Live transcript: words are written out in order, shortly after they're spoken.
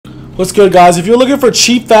What's good, guys? If you're looking for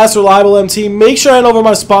cheap, fast, reliable MT, make sure to head over to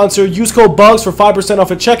my sponsor. Use code BUGS for 5% off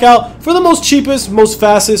at checkout for the most cheapest, most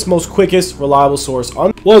fastest, most quickest, reliable source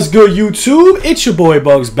on. What's good, YouTube? It's your boy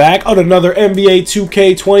Bugs back on another NBA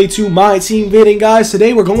 2K22 Myteam video, guys.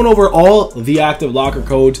 Today we're going over all the active locker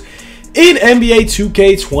codes in NBA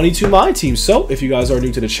 2K22 Myteam. So if you guys are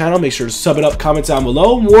new to the channel, make sure to sub it up, comment down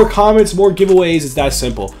below. More comments, more giveaways. It's that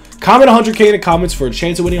simple. Comment 100K in the comments for a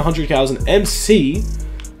chance of winning 100,000 MC.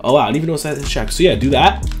 Oh wow, I didn't even notice that in check. So yeah, do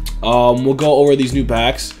that. We'll go over these new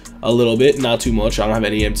packs a little bit, not too much. I don't have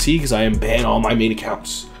any MT because I am banned all my main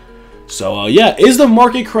accounts. So yeah, is the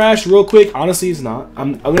market crash real quick? Honestly, it's not.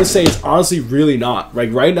 I'm gonna say it's honestly really not.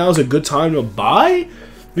 Like right now is a good time to buy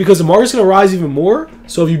because the market's gonna rise even more.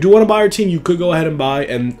 So if you do want to buy your team, you could go ahead and buy,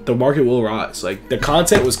 and the market will rise. Like the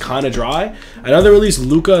content was kind of dry. I know they released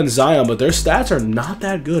Luka and Zion, but their stats are not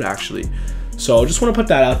that good actually. So just want to put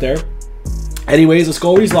that out there. Anyways, let's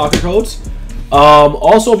go over these locker codes.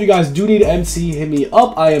 Also, if you guys do need MT, hit me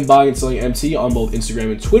up. I am buying and selling MT on both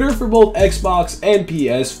Instagram and Twitter for both Xbox and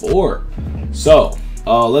PS4. So,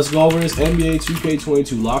 let's go over this NBA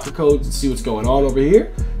 2K22 locker codes and see what's going on over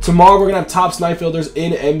here. Tomorrow, we're going to have top snipe fielders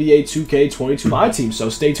in NBA 2K22 Myteam, so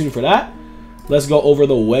stay tuned for that. Let's go over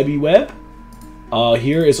the Webby Web.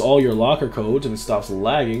 Here is all your locker codes, and it stops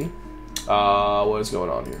lagging. What is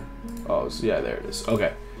going on here? Oh, so yeah, there it is.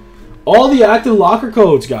 Okay. All the active locker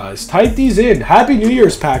codes, guys. Type these in. Happy New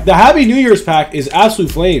Year's pack. The Happy New Year's pack is absolute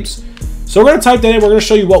flames. So we're going to type that in. We're going to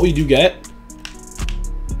show you what we do get.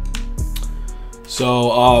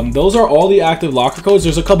 So those are all the active locker codes.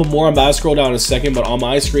 There's a couple more. I'm about to scroll down in a second, but on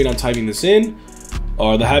my screen, I'm typing this in.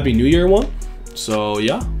 Or the Happy New Year one. So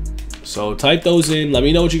yeah. So type those in. Let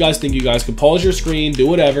me know what you guys think. You guys can pause your screen, do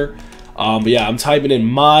whatever. But yeah, I'm typing in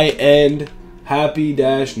my end.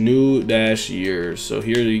 Happy-New-Years. So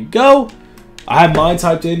here you go. I have mine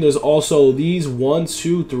typed in. There's also these 1,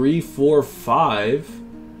 2, 3, 4, 5,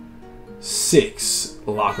 6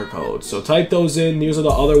 locker codes. So type those in. These are the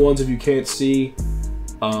other ones if you can't see.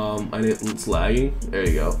 It's lagging. There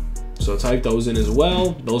you go. So type those in as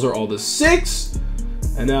well. Those are all the 6.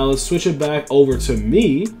 And now let's switch it back over to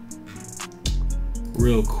me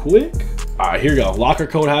real quick. All right, here we go. Locker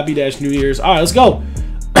code Happy-New-Years. All right, let's go.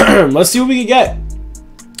 Let's see what we can get.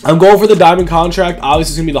 I'm going for the diamond contract.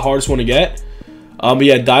 Obviously, it's going to be the hardest one to get. But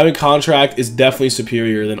yeah, diamond contract is definitely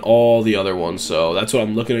superior than all the other ones. So that's what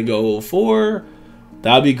I'm looking to go for.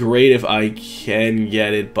 That would be great if I can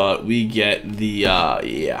get it. But we get the,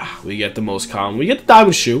 yeah, we get the most common. We get the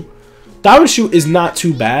diamond shoe. Diamond shoe is not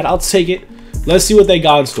too bad. I'll take it. Let's see what they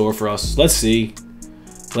got in store for us. Let's see.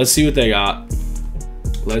 Let's see what they got.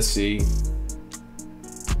 Let's see.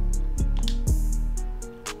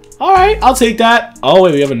 All right, I'll take that. Oh,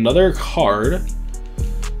 wait, we have another card.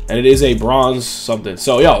 And it is a bronze something.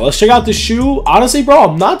 So, yo, let's check out the shoe. Honestly, bro,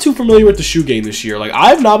 I'm not too familiar with the shoe game this year. Like,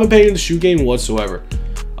 I've not been paying the shoe game whatsoever.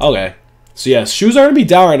 Okay. So, yes, shoes are going to be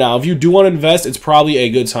down right now. If you do want to invest, it's probably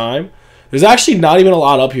a good time. There's actually not even a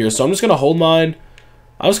lot up here. So, I'm just going to hold mine.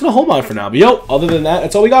 I'm just going to hold mine for now. But, yo, other than that,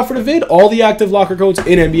 that's all we got for the vid. All the active locker codes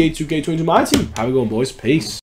in NBA 2K22 Myteam. Have a good one, boys. Peace.